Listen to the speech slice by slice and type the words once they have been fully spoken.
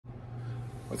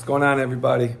What's going on,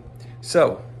 everybody?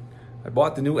 So, I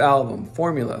bought the new album,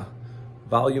 Formula,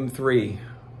 Volume 3,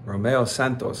 Romeo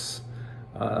Santos.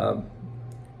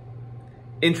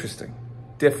 Interesting,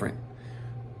 different.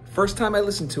 First time I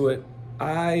listened to it,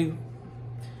 I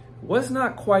was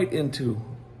not quite into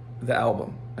the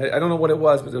album. I don't know what it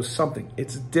was, but there was something.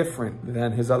 It's different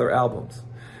than his other albums.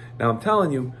 Now, I'm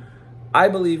telling you, I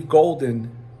believe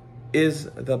Golden is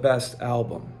the best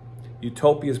album.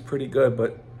 Utopia is pretty good,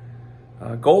 but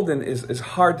Golden is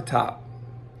hard to top.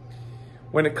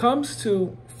 When it comes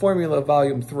to Formula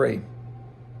Volume 3,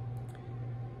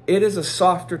 it is a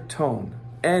softer tone,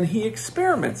 and he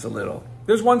experiments a little.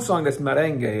 There's one song that's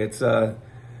merengue. It's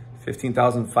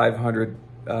 15,500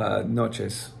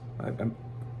 noches.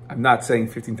 I'm not saying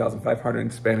 15,500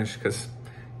 in Spanish because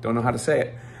I don't know how to say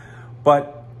it.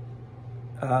 But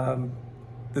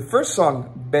the first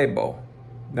song, Bebo.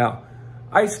 Now,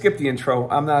 I skipped the intro.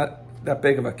 I'm not that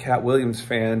big of a Cat Williams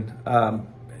fan.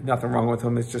 Nothing wrong with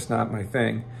him. It's just not my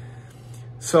thing.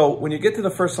 So when you get to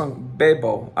the first song,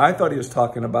 Bebo, I thought he was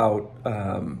talking about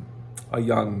a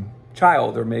young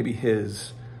child or maybe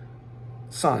his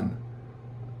son.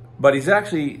 But he's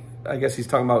actually, I guess he's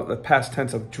talking about the past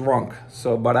tense of drunk,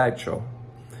 so borracho.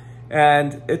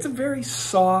 And it's a very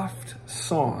soft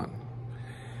song,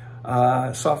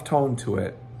 soft tone to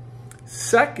it.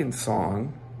 Second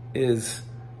song is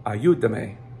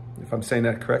Ayúdame, if I'm saying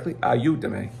that correctly,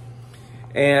 Ayúdame.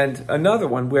 And another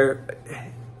one where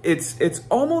it's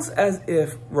almost as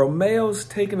if Romeo's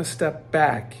taken a step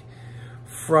back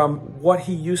from what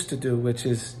he used to do, which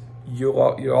is, you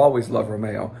always love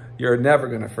Romeo. You're never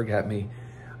going to forget me.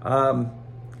 Now,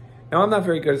 I'm not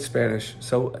very good at Spanish,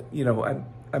 so, you know,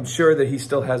 I'm sure that he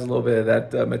still has a little bit of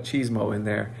that machismo in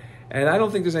there. And I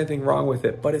don't think there's anything wrong with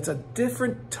it, but it's a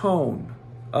different tone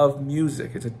of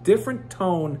music. It's a different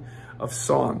tone of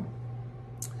song.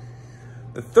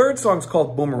 The third song is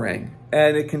called Boomerang,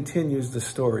 and it continues the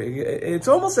story. It's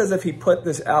almost as if he put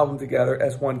this album together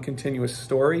as one continuous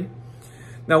story.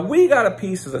 Now, we got a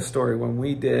piece of the story when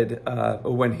we did,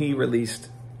 when he released,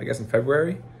 I guess in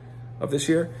February of this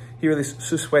year, he released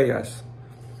Sus Huellas.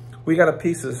 We got a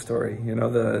piece of the story, you know,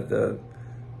 the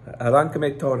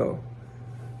Arráncame todo,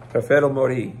 prefiero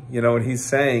morir, you know, and he's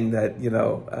saying that, you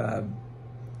know,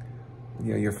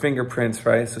 your fingerprints,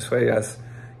 right, Sus Huellas,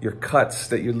 your cuts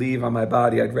that you leave on my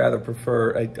body, I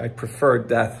prefer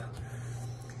death.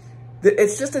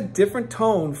 It's just a different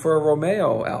tone for a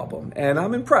Romeo album, and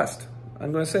I'm impressed.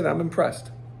 I'm going to say that I'm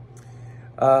impressed.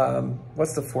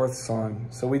 What's the fourth song?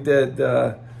 So we did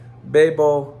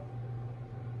Bebo,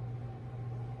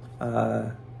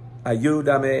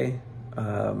 Ayúdame,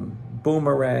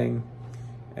 Boomerang,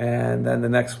 and then the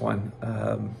next one.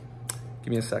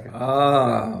 Give me a second.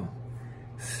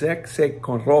 Sexy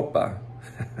con ropa.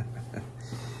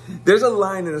 There's a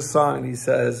line in the song, and he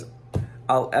says,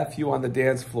 I'll F you on the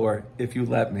dance floor if you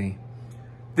let me.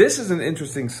 This is an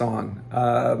interesting song.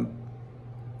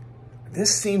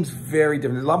 This seems very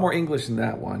different. There's a lot more English in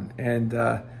that one. And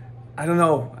I don't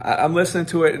know. I'm listening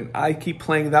to it, and I keep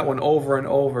playing that one over and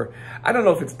over. I don't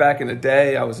know if it's back in the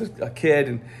day. I was a kid,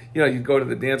 and, you know, you go to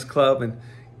the dance club, and,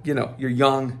 you know, you're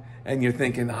young, and you're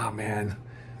thinking, oh, man,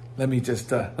 let me just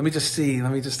see.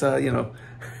 Let me just, you know,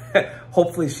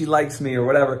 hopefully she likes me or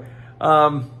whatever.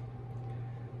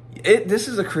 This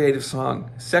is a creative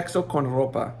song, Sexo con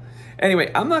ropa.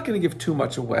 Anyway, I'm not going to give too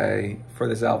much away for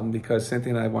this album because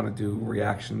Cynthia and I want to do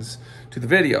reactions to the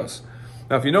videos.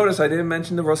 Now, if you notice, I didn't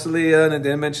mention the Rosalia and I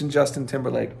didn't mention Justin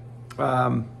Timberlake.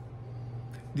 The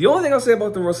only thing I'll say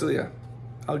about the Rosalia,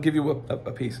 I'll give you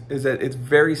a piece, is that it's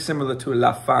very similar to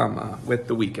La Fama with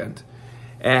The Weeknd.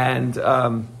 And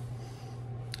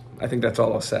I think that's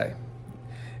all I'll say.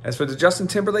 As for the Justin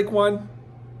Timberlake one,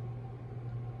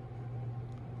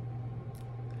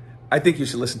 I think you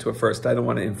should listen to it first. I don't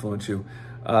want to influence you.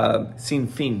 Sin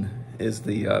Fin is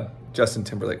the Justin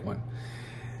Timberlake one.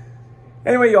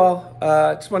 Anyway, y'all,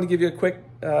 just want to give you a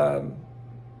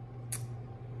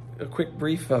quick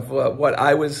brief of what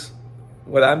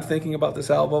I'm thinking about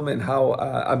this album and how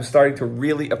I'm starting to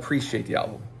really appreciate the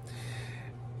album.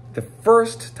 The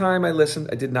first time I listened,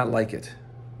 I did not like it.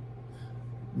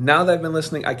 Now that I've been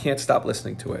listening, I can't stop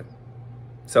listening to it.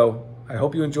 So I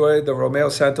hope you enjoyed the Romeo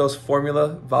Santos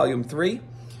Formula Volume 3.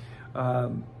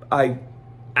 I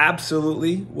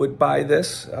absolutely would buy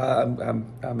this.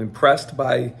 I'm impressed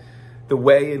by the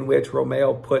way in which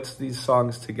Romeo puts these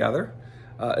songs together.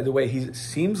 The way he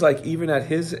seems like, even at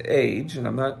his age, and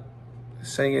I'm not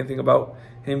saying anything about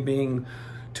him being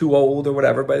too old or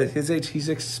whatever, but at his age, he's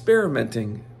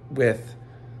experimenting with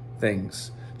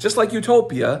things. Just like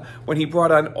Utopia, when he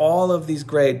brought on all of these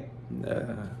great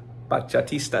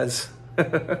bachatistas,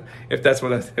 if that's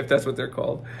what they're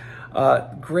called.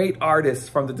 Great artists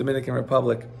from the Dominican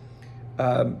Republic.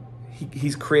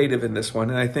 He's creative in this one,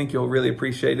 and I think you'll really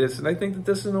appreciate this. And I think that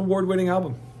this is an award-winning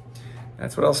album.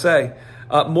 That's what I'll say.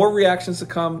 More reactions to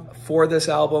come for this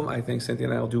album. I think Cynthia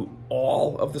and I will do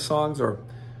all of the songs, or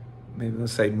maybe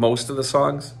let's say most of the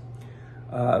songs.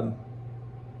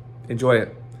 Enjoy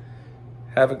it.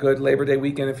 Have a good Labor Day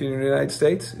weekend if you're in the United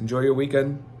States. Enjoy your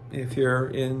weekend if you're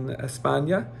in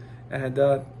España.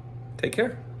 And take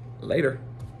care. Later.